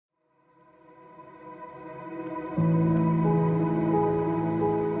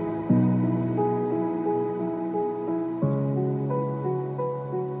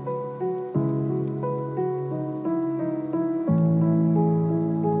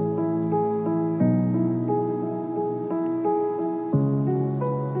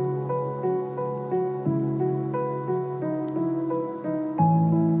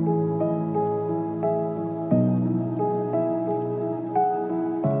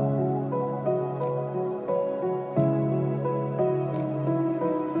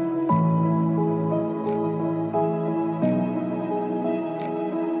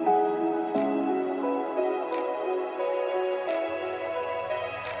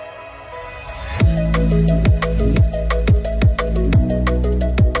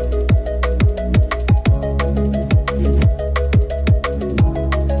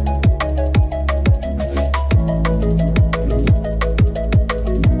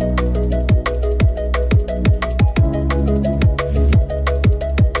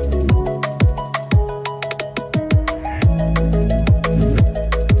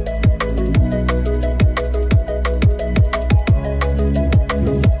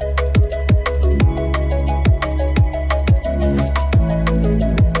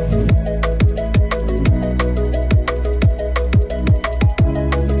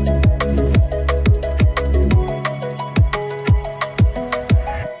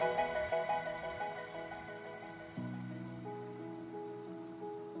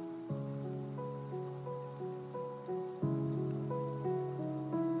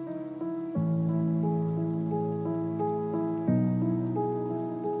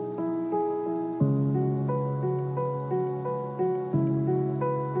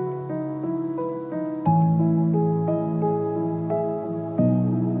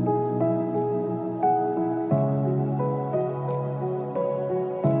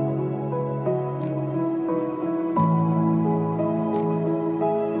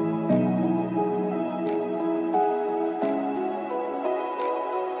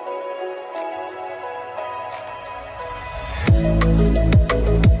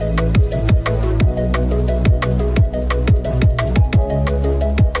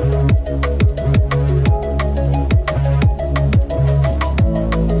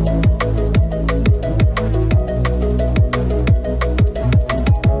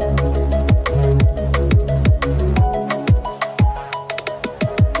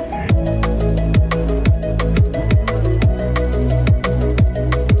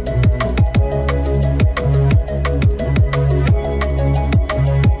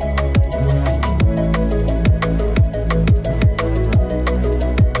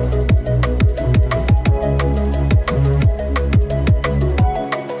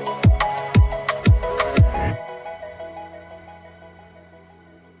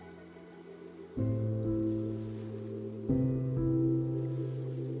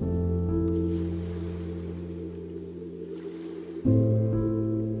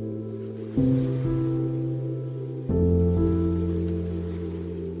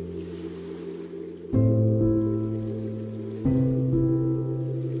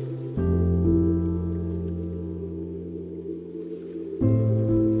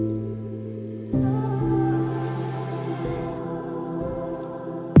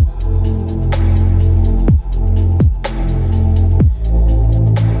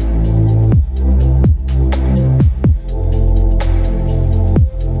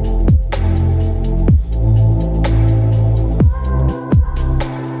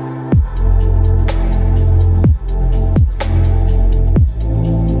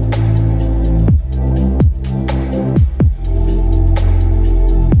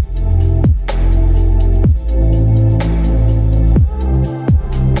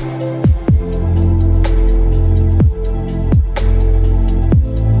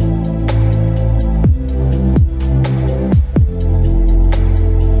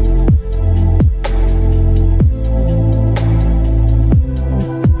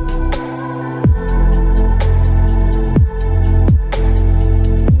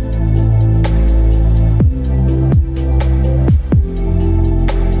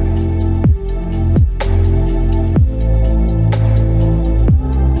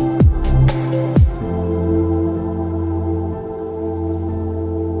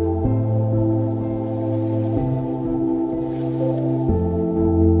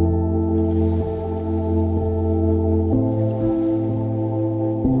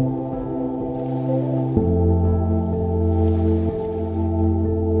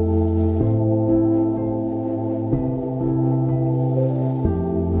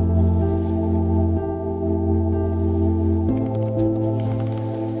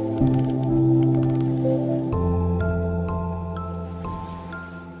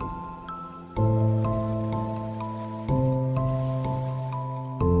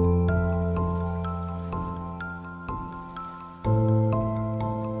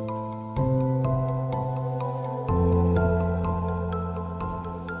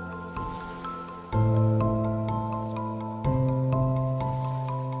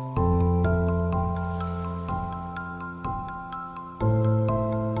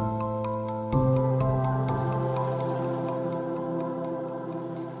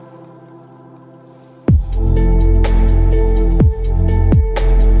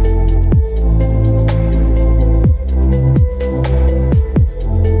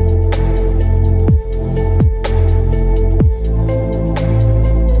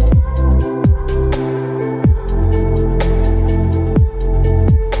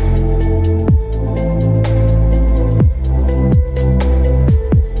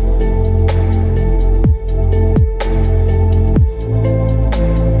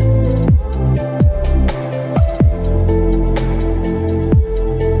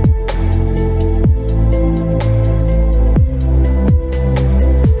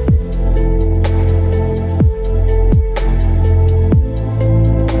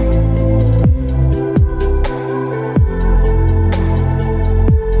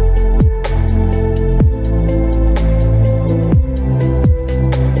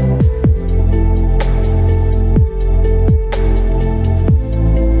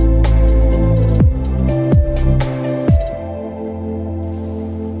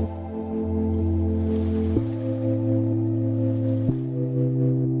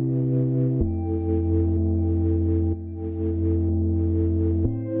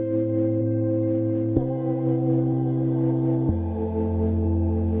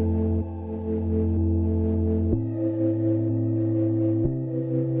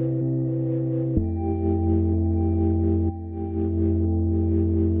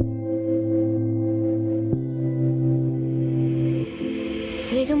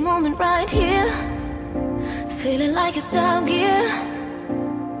feeling like it's out gear,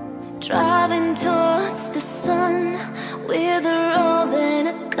 driving towards the sun with a rose and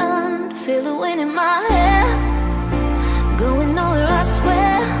a gun. Feel the wind in my hair, going nowhere I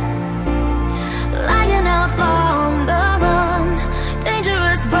swear, like an outlaw on the run.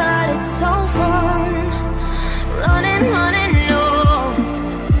 Dangerous but it's so fun, running, running, no.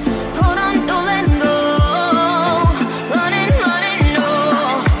 Hold on, don't let go. Running, running, no.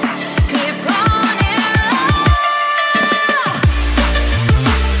 Keep running.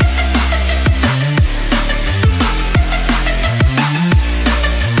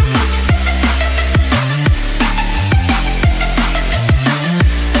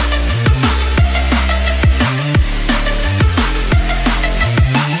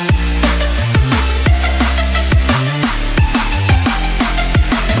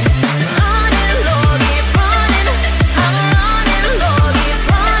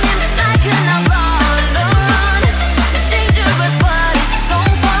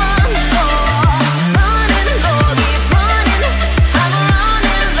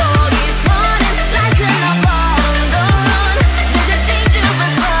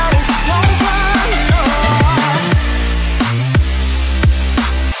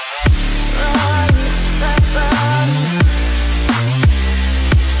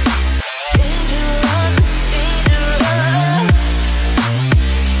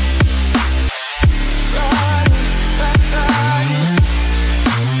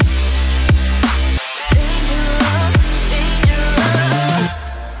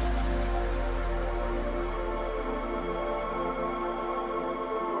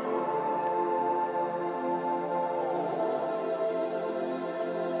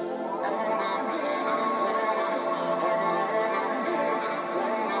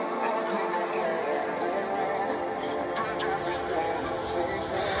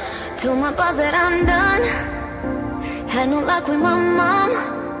 Told my boss that I'm done, had no luck with my mom.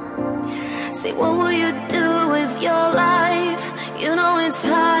 Say, what will you do with your life? You know it's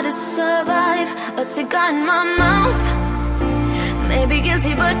hard to survive. A cigar in my mouth, maybe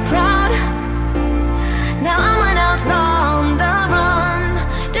guilty but proud. Now I'm an outlaw on the run.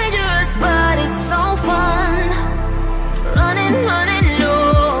 Dangerous but it's so fun, running, running, no.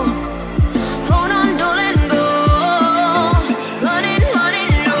 Hold on, don't let go. Running,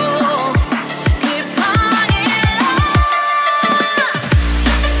 running, no. Keep running.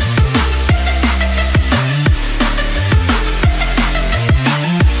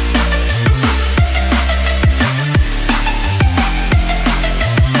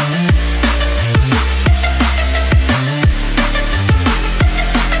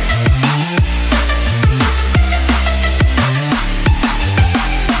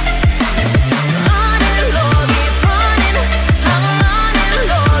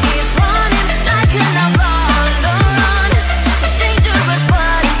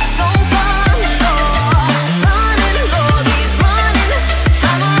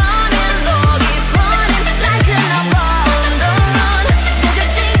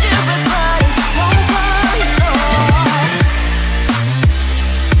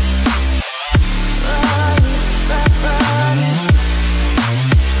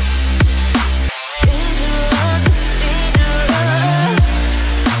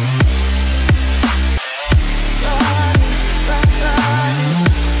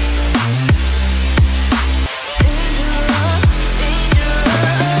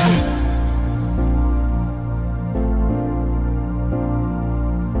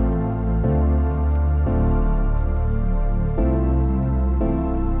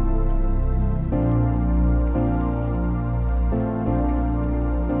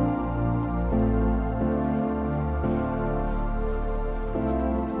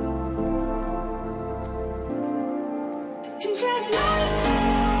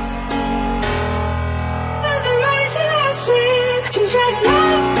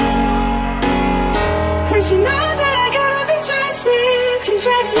 She knows that I gotta be trusted. She's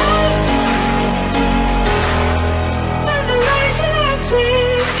had love, but the lies are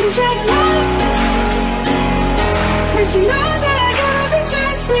lasting. She's had love, and she knows that I gotta be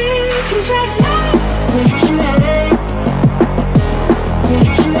trusted. She's had love.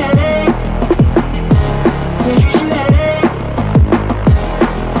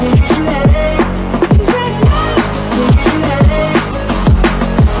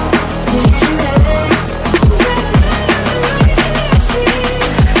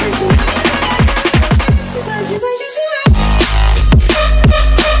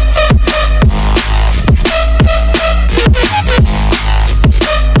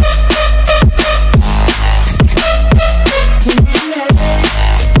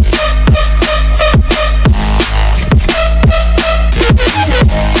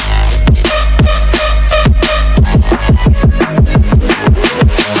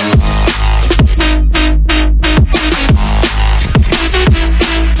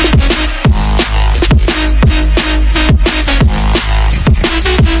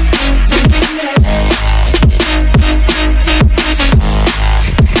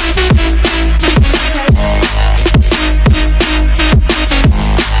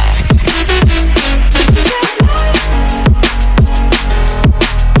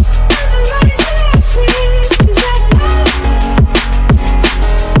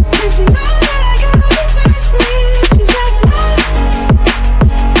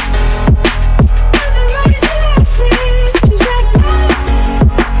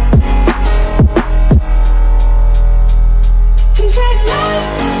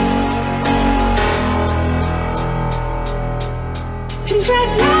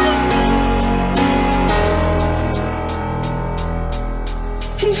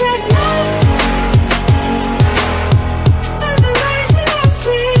 She fell in love. And the nights that I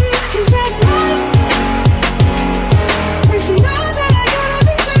see, she fell in love. And she knows that I gotta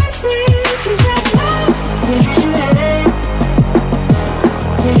be trusted. She fell in love.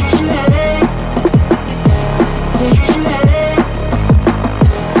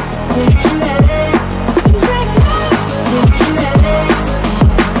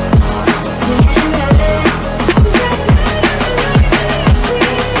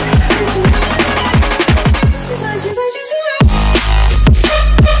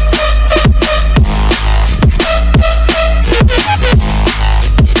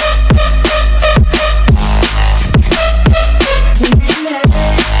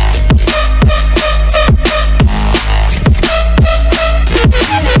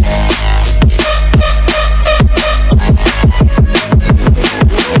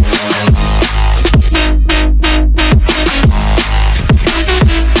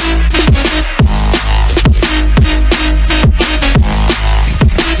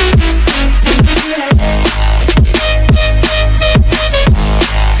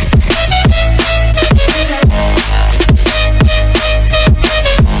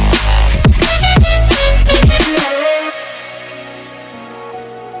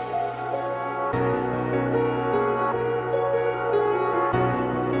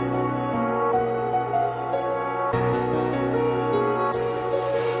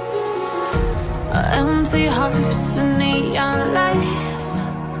 Empty hearts and neon lights,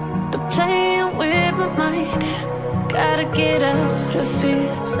 they're playing with my mind. Gotta get out of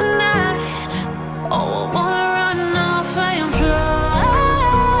here tonight. Oh, I wanna run off and fly.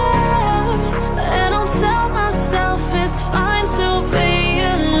 And I'll tell myself it's fine to be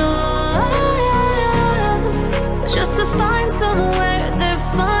alone, just to find somewhere that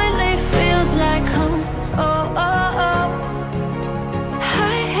finally feels like home. Oh, oh, oh.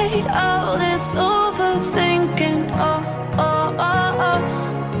 I hate all this overthinking. Oh, oh, oh, oh.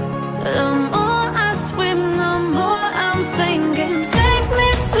 The more I swim, the more I'm sinking. Take me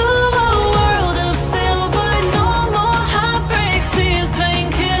to a world of silver. No more heartbreaks, tears,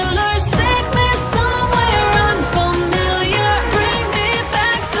 painkillers. Take me somewhere unfamiliar. Bring me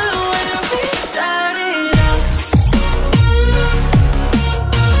back to where we started out.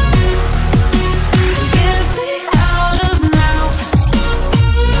 Get me out of now,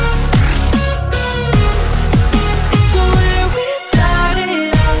 to where we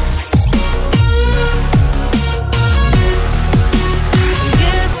started out.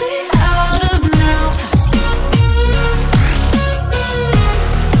 Get me out of now,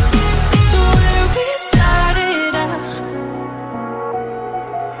 to where we started out.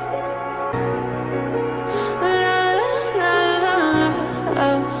 La la la la la,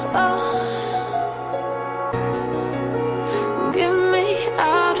 oh, oh. Get me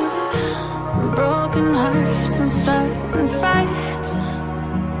out of broken hearts and starting fights,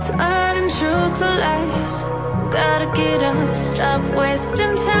 turning truth to lies. Gotta get up, stop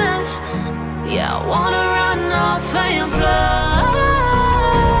wasting time. Yeah, I wanna run off and fly.